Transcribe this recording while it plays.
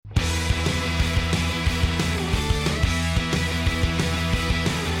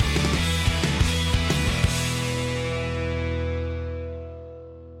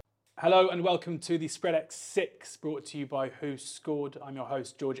Hello and welcome to the Spreadex Six, brought to you by Who Scored. I'm your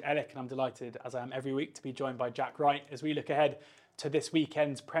host, George Ellick, and I'm delighted, as I am every week, to be joined by Jack Wright as we look ahead to this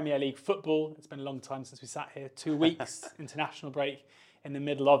weekend's Premier League football. It's been a long time since we sat here, 2 weeks, international break in the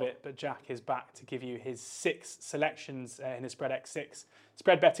middle of it, but Jack is back to give you his 6 selections in his Spreadex Six.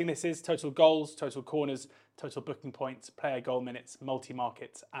 Spread betting this is: total goals, total corners, total booking points, player goal minutes,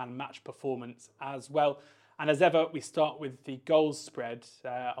 multi-markets and match performance as well. And as ever, we start with the goals spread.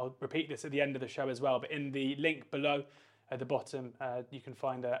 I'll repeat this at the end of the show as well, but in the link below at the bottom, you can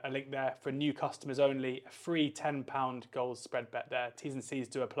find a link there for new customers only, a free £10 goals spread bet there. T's and C's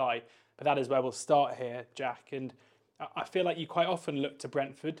do apply, but that is where we'll start here, Jack. And I feel like you quite often look to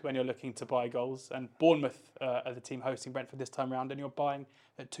Brentford when you're looking to buy goals, and Bournemouth are the team hosting Brentford this time around, and you're buying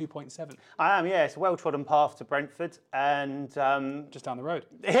at 2.7. I am, yeah. It's a well-trodden path to Brentford, and just down the road.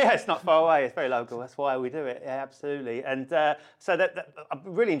 Yeah, it's not far away. It's very local. That's why we do it. Yeah, absolutely. And so I've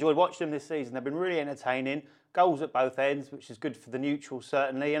really enjoyed watching them this season. They've been really entertaining. Goals at both ends, which is good for the neutral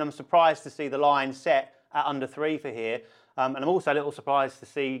certainly. And I'm surprised to see the line set at under 3 for here. And I'm also a little surprised to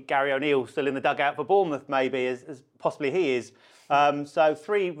see Gary O'Neill still in the dugout for Bournemouth, maybe, as possibly he is. So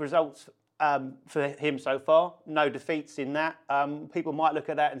 3 results for him so far. No defeats in that. People might look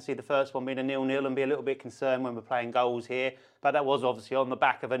at that and see the first one being a 0-0 and be a little bit concerned when we're playing goals here. But that was obviously on the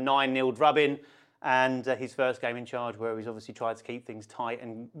back of a 9-0 drubbing and his first game in charge, where he's obviously tried to keep things tight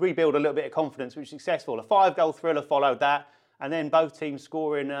and rebuild a little bit of confidence, which was successful. A 5-goal thriller followed that. And then both teams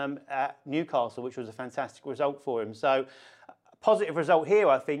scoring at Newcastle, which was a fantastic result for him. So a positive result here,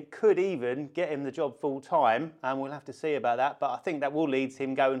 I think, could even get him the job full time. And we'll have to see about that. But I think that will lead to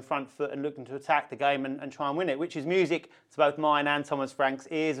him going front foot and looking to attack the game and try and win it, which is music to both mine and Thomas Frank's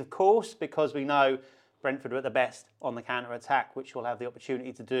ears, of course, because we know Brentford are at the best on the counter-attack, which we'll have the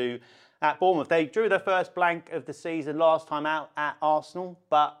opportunity to do at Bournemouth. They drew their first blank of the season last time out at Arsenal,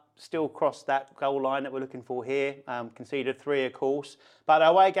 but still crossed that goal line that we're looking for here. Conceded 3, of course. But our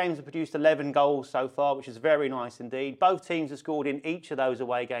away games have produced 11 goals so far, which is very nice indeed. Both teams have scored in each of those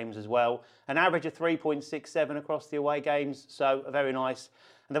away games as well. An average of 3.67 across the away games, so very nice.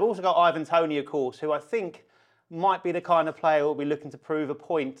 And they've also got Ivan Toney, of course, who I think might be the kind of player who will be looking to prove a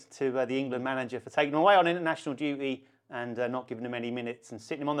point to the England manager for taking him away on international duty and not giving him any minutes and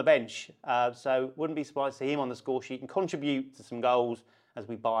sitting him on the bench. So wouldn't be surprised to see him on the score sheet and contribute to some goals as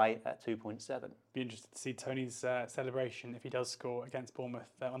we buy at 2.7. Be interested to see Tony's celebration if he does score against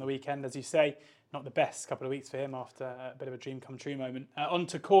Bournemouth on the weekend. As you say, not the best couple of weeks for him after a bit of a dream come true moment. On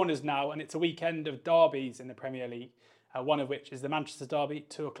to corners now, and it's a weekend of derbies in the Premier League, one of which is the Manchester derby,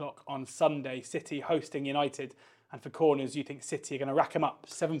 2 o'clock on Sunday. City hosting United. And for corners, you think City are going to rack them up,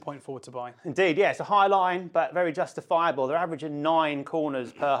 7.4 to buy. Indeed, yeah, it's a high line, but very justifiable. They're averaging 9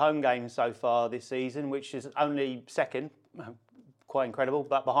 corners per home game so far this season, which is only second. Quite incredible,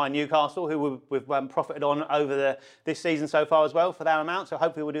 but behind Newcastle, who we've profited on over this season so far as well for that amount. So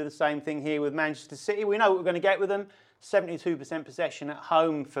hopefully we'll do the same thing here with Manchester City. We know what we're going to get with them. 72% possession at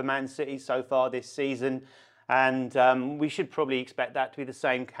home for Man City so far this season. And we should probably expect that to be the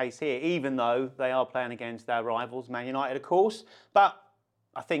same case here, even though they are playing against our rivals, Man United, of course. But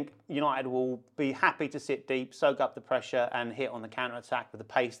I think United will be happy to sit deep, soak up the pressure and hit on the counter-attack with the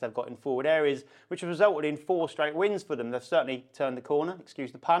pace they've got in forward areas, which has resulted in 4 straight wins for them. They've certainly turned the corner,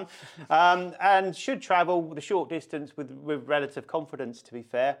 excuse the pun, and should travel the short distance with relative confidence, to be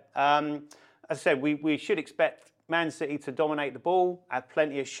fair. As I said, we should expect Man City to dominate the ball, have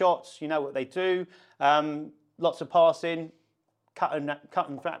plenty of shots. You know what they do. Lots of passing, cutting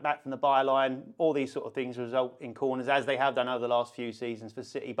back from the byline, all these sort of things result in corners, as they have done over the last few seasons for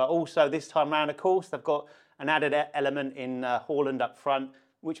City. But also this time round, of course, they've got an added element in Haaland up front,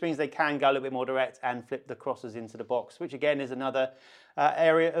 which means they can go a little bit more direct and flip the crosses into the box, which again is another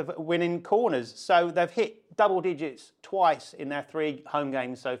area of winning corners. So they've hit double digits twice in their 3 home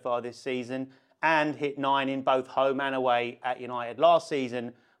games so far this season, and hit 9 in both home and away at United last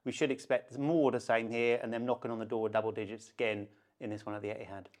season. We should expect more the same here, and them knocking on the door of double digits again in this one at the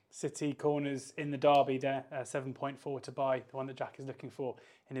Etihad. City corners in the derby there, 7.4 to buy, the one that Jack is looking for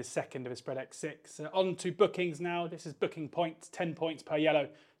in his second of his Spreadex Six. On to bookings now. This is booking points, 10 points per yellow,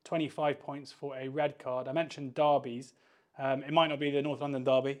 25 points for a red card. I mentioned derbies. It might not be the North London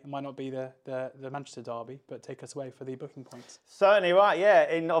derby, it might not be the Manchester derby, but take us away for the booking points. Certainly right, yeah.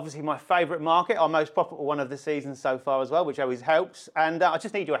 In obviously my favourite market, our most profitable one of the season so far as well, which always helps. And I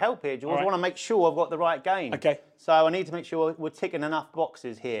just need your help here, George. Right. I want to make sure I've got the right game. Okay. So I need to make sure we're ticking enough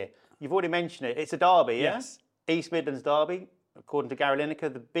boxes here. You've already mentioned it. It's a derby, yeah? Yes. East Midlands derby. According to Gary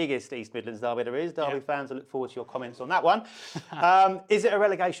Lineker, the biggest East Midlands derby there is. Derby fans, I look forward to your comments on that one. Is it a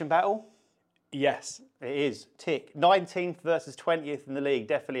relegation battle? Yes. It is. Tick. 19th versus 20th in the league.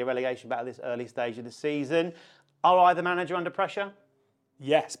 Definitely a relegation battle this early stage of the season. Are either manager under pressure?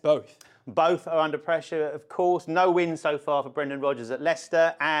 Yes, both. Both are under pressure, of course. No win so far for Brendan Rodgers at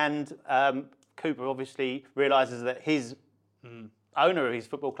Leicester. And Cooper obviously realises that his owner of his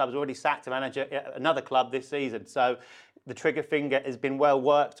football club has already sacked a manager at another club this season. So the trigger finger has been well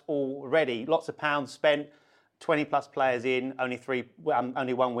worked already. Lots of pounds spent. 20 plus players in,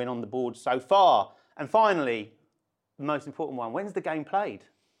 only one win on the board so far. And finally, the most important one, when's the game played?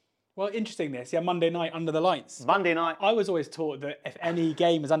 Well, interesting this. Yeah, Monday night under the lights. Monday night. I was always taught that if any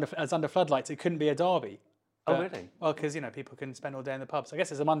game is under floodlights, it couldn't be a derby. Oh, really? Well, because, people can spend all day in the pub. So I guess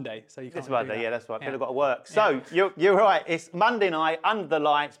it's a Monday, so you can't It's really do Monday, that. yeah, that's right. People have got to work. So you're right. It's Monday night under the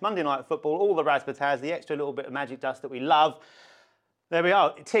lights, Monday night football, all the razzmatazz, the extra little bit of magic dust that we love. There we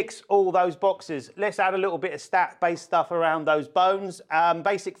are. It ticks all those boxes. Let's add a little bit of stat-based stuff around those bones.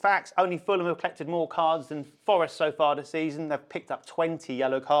 Basic facts, only Fulham have collected more cards than Forest so far this season. They've picked up 20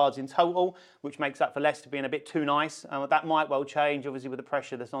 yellow cards in total, which makes up for Leicester being a bit too nice. That might well change, obviously, with the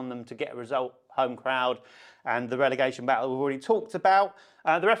pressure that's on them to get a result, home crowd, and the relegation battle we've already talked about.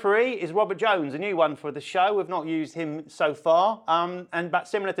 The referee is Robert Jones, a new one for the show. We've not used him so far. But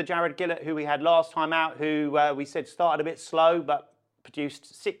similar to Jared Gillett, who we had last time out, who we said started a bit slow, but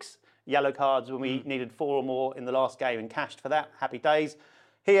produced 6 yellow cards when we needed 4 or more in the last game and cashed for that. Happy days.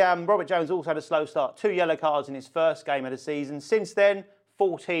 Robert Jones also had a slow start. 2 yellow cards in his first game of the season. Since then,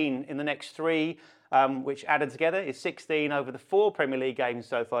 14 in the next 3, which added together is 16 over the 4 Premier League games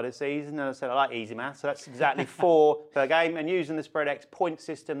so far this season. And I said I like easy maths, so that's exactly 4 per game. And using the Spreadex point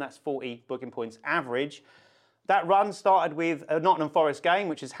system, that's 40 booking points average. That run started with a Nottingham Forest game,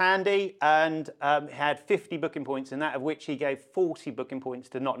 which is handy, and had 50 booking points in that, of which he gave 40 booking points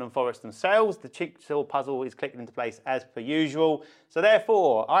to Nottingham Forest themselves. The jigsaw puzzle is clicking into place as per usual. So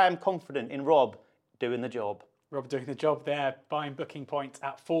therefore, I am confident in Rob doing the job. Rob doing the job there, buying booking points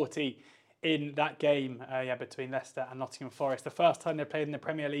at 40 in that game between Leicester and Nottingham Forest. The first time they played in the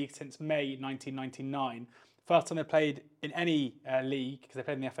Premier League since May 1999. First time they played in any league, because they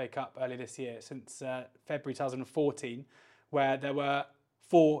played in the FA Cup earlier this year, since February 2014, where there were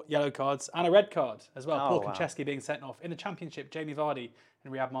 4 yellow cards and a red card as well. Paul Konchesky being sent off. In the Championship, Jamie Vardy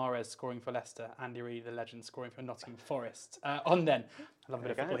and Riyad Mahrez scoring for Leicester. Andy Reid, the legend, scoring for Nottingham Forest. I love a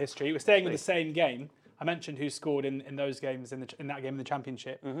bit of football history. We're staying with the same game. I mentioned who scored in those games, in that game in the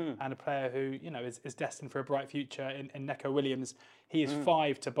Championship, and a player who is destined for a bright future in Neco Williams. He is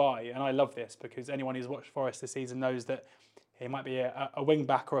 5 to buy, and I love this because anyone who's watched Forest this season knows that he might be a wing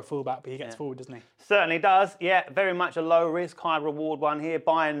back or a full back, but he gets forward, doesn't he? Certainly does. Yeah, very much a low risk, high reward one here.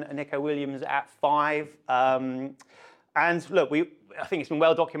 Buying Neco Williams at 5. And look, I think it's been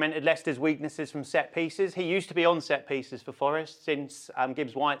well documented, Leicester's weaknesses from set pieces. He used to be on set pieces for Forest. Since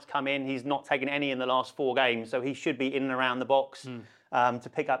Gibbs White's come in, he's not taken any in the last 4 games, so he should be in and around the box to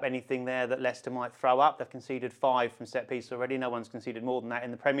pick up anything there that Leicester might throw up. They've conceded 5 from set piece already. No one's conceded more than that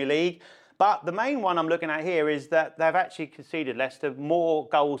in the Premier League. But the main one I'm looking at here is that they've actually conceded, Leicester, more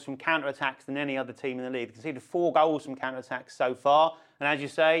goals from counter-attacks than any other team in the league. They've conceded 4 goals from counter-attacks so far. And as you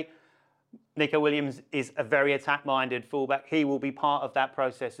say, Neco Williams is a very attack-minded fullback. He will be part of that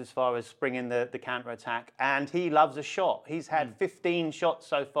process as far as springing the counter-attack. And he loves a shot. He's had 15 shots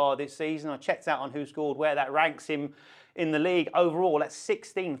so far this season. I checked out on Who Scored Where. That ranks him in the league overall. That's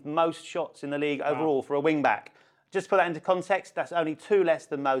 16th most shots in the league overall for a wing-back. Just to put that into context, that's only 2 less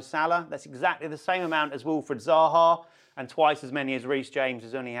than Mo Salah. That's exactly the same amount as Wilfred Zaha, and twice as many as Reece James,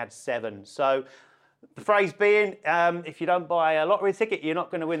 who's only had 7. So the phrase being, if you don't buy a lottery ticket, you're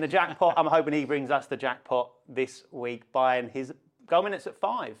not going to win the jackpot. I'm hoping he brings us the jackpot this week, buying his goal minutes at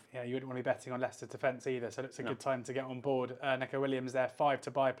 5. Yeah, you wouldn't want to be betting on Leicester's defence either, so it's a good time to get on board. Neco Williams there, 5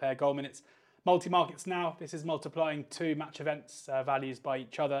 to buy player goal minutes. Multi-markets now, this is multiplying 2 match events values by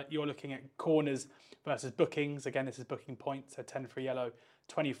each other. You're looking at corners versus bookings. Again, this is booking points, so 10 for a yellow,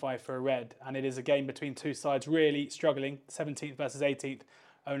 25 for a red. And it is a game between 2 sides really struggling, 17th versus 18th.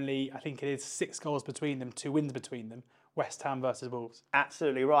 Only, I think it is 6 goals between them, 2 wins between them. West Ham versus Wolves.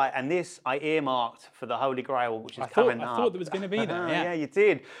 Absolutely right. And this I earmarked for the Holy Grail, which is coming up. I thought there was going to be there. Yeah, you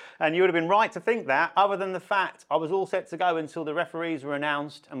did. And you would have been right to think that, other than the fact I was all set to go until the referees were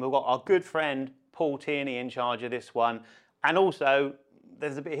announced, and we've got our good friend Paul Tierney in charge of this one. And also,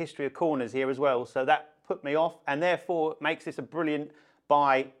 there's a bit of history of corners here as well, so that put me off, and therefore makes this a brilliant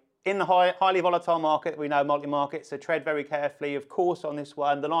buy in the highly volatile market. We know multi-market, so tread very carefully, of course, on this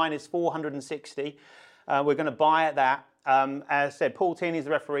one. The line is 460. We're going to buy at that. As I said, Paul Tierney is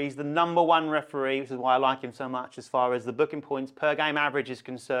the referee. He's the #1 referee, which is why I like him so much as far as the booking points per game average is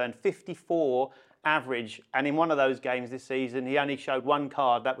concerned. 54 average. And in one of those games this season, he only showed one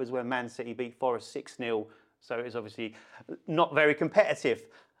card. That was when Man City beat Forest 6-0. So it was obviously not very competitive.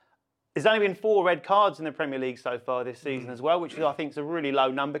 There's only been 4 red cards in the Premier League so far this season as well, which I think is a really low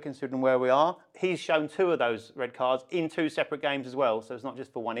number considering where we are. He's shown 2 of those red cards in 2 separate games as well, so it's not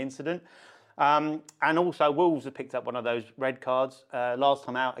just for one incident. And also Wolves have picked up one of those red cards last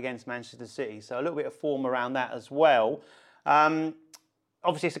time out against Manchester City, so a little bit of form around that as well.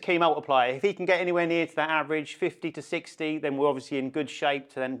 Obviously, it's a key multiplier. If he can get anywhere near to that average, 50 to 60, then we're obviously in good shape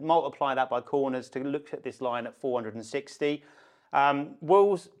to then multiply that by corners to look at this line at 460.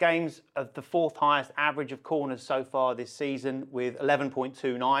 Wolves games of the 4th highest average of corners so far this season with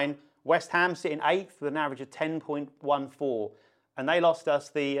 11.29. West Ham sitting 8th with an average of 10.14. And they lost us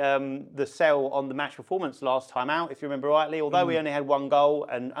the sell on the match performance last time out, if you remember rightly. Although we only had 1 goal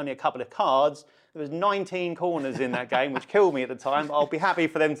and only a couple of cards, there was 19 corners in that game, which killed me at the time. I'll be happy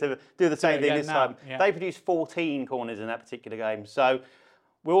for them to do the same thing this time. Yeah. They produced 14 corners in that particular game. So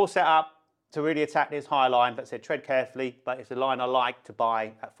we're all set up to really attack this high line, but I said tread carefully, but it's a line I like to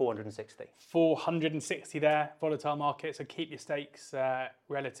buy at 460. 460 there, volatile market, so keep your stakes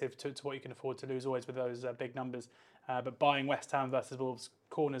relative to what you can afford to lose always with those big numbers. But buying West Ham versus Wolves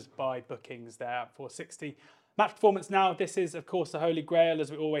corners by bookings there at 460. Match performance now, this is of course the holy grail,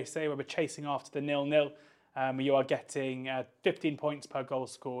 as we always say, where we're chasing after the 0-0. You are getting 15 points per goal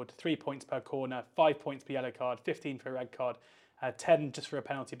scored, 3 points per corner, 5 points per yellow card, 15 for a red card, 10 just for a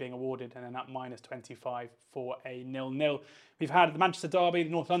penalty being awarded, and then that minus 25 for a 0-0. We've had the Manchester derby, the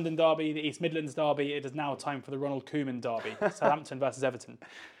North London derby, the East Midlands derby. It is now time for the Ronald Koeman derby, Southampton versus Everton.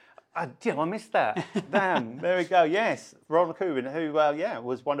 I missed that. Damn, there we go. Yes, Ronald Koeman, who,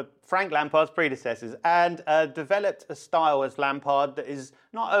 was one of Frank Lampard's predecessors and developed a style as Lampard that is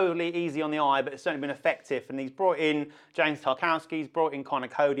not only easy on the eye, but it's certainly been effective. And he's brought in James Tarkowski, he's brought in Conor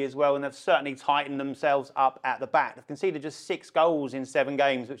Cody as well, and they've certainly tightened themselves up at the back. They've conceded just 6 goals in 7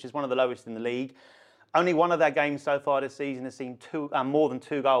 games, which is one of the lowest in the league. Only one of their games so far this season has seen more than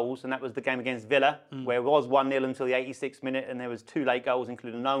 2 goals, and that was the game against Villa, where it was 1-0 until the 86th minute, and there was 2 late goals,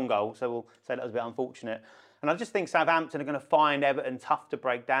 including an own goal, so we'll say that was a bit unfortunate. And I just think Southampton are going to find Everton tough to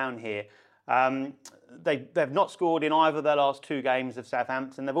break down here. They've not scored in either of their last 2 games of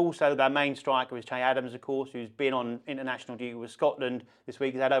Southampton. They've also, their main striker is Che Adams, of course, who's been on international duty with Scotland this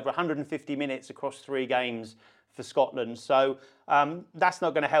week. He's had over 150 minutes across 3 games for Scotland. So that's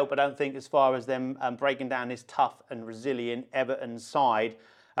not going to help, I don't think, as far as them breaking down this tough and resilient Everton side.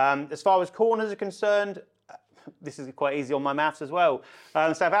 As far as corners are concerned, this is quite easy on my maths as well.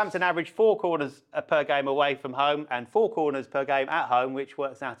 Southampton average 4 corners per game away from home and 4 corners per game at home, which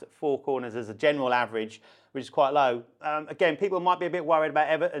works out at 4 corners as a general average, which is quite low. Again, people might be a bit worried about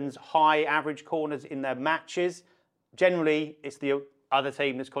Everton's high average corners in their matches. Generally, it's the other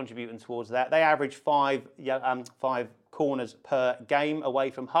team that's contributing towards that. They average 5 corners per game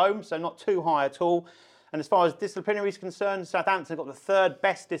away from home, so not too high at all. And as far as disciplinary is concerned, Southampton got the 3rd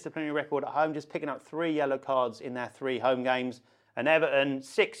best disciplinary record at home, just picking up 3 yellow cards in their 3 home games. And Everton,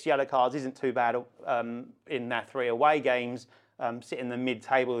 6 yellow cards isn't too bad in their 3 away games, sitting in the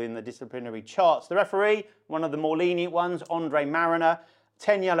mid-table in the disciplinary charts. The referee, one of the more lenient ones, Andre Mariner,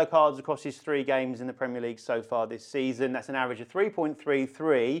 10 yellow cards across his 3 games in the Premier League so far this season. That's an average of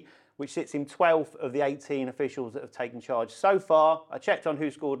 3.33, which sits him 12th of the 18 officials that have taken charge so far. I checked on who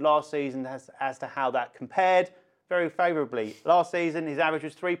scored last season as to how that compared very favourably. Last season, his average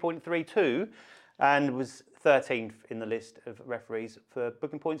was 3.32 and was 13th in the list of referees for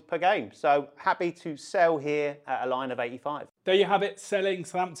booking points per game. So happy to sell here at a line of 85. There you have it. Selling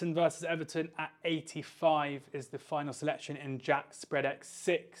Southampton versus Everton at 85 is the final selection in Jack's Spreadex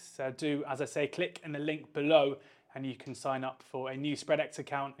 6. Do, as I say, click in the link below and you can sign up for a new Spreadex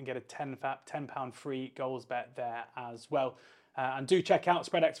account and get a £10 free goals bet there as well. And do check out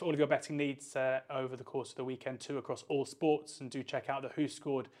Spreadex for all of your betting needs over the course of the weekend too, across all sports. And do check out the Who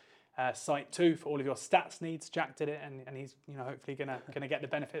Scored site too for all of your stats needs. Jack did it, and he's hopefully gonna get the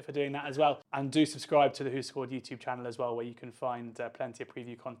benefit for doing that as well. And do subscribe to the Who Scored YouTube channel as well, where you can find plenty of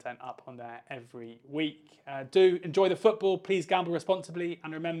preview content up on there every week. Do enjoy the football. Please gamble responsibly,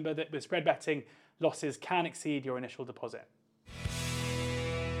 and remember that with spread betting, losses can exceed your initial deposit.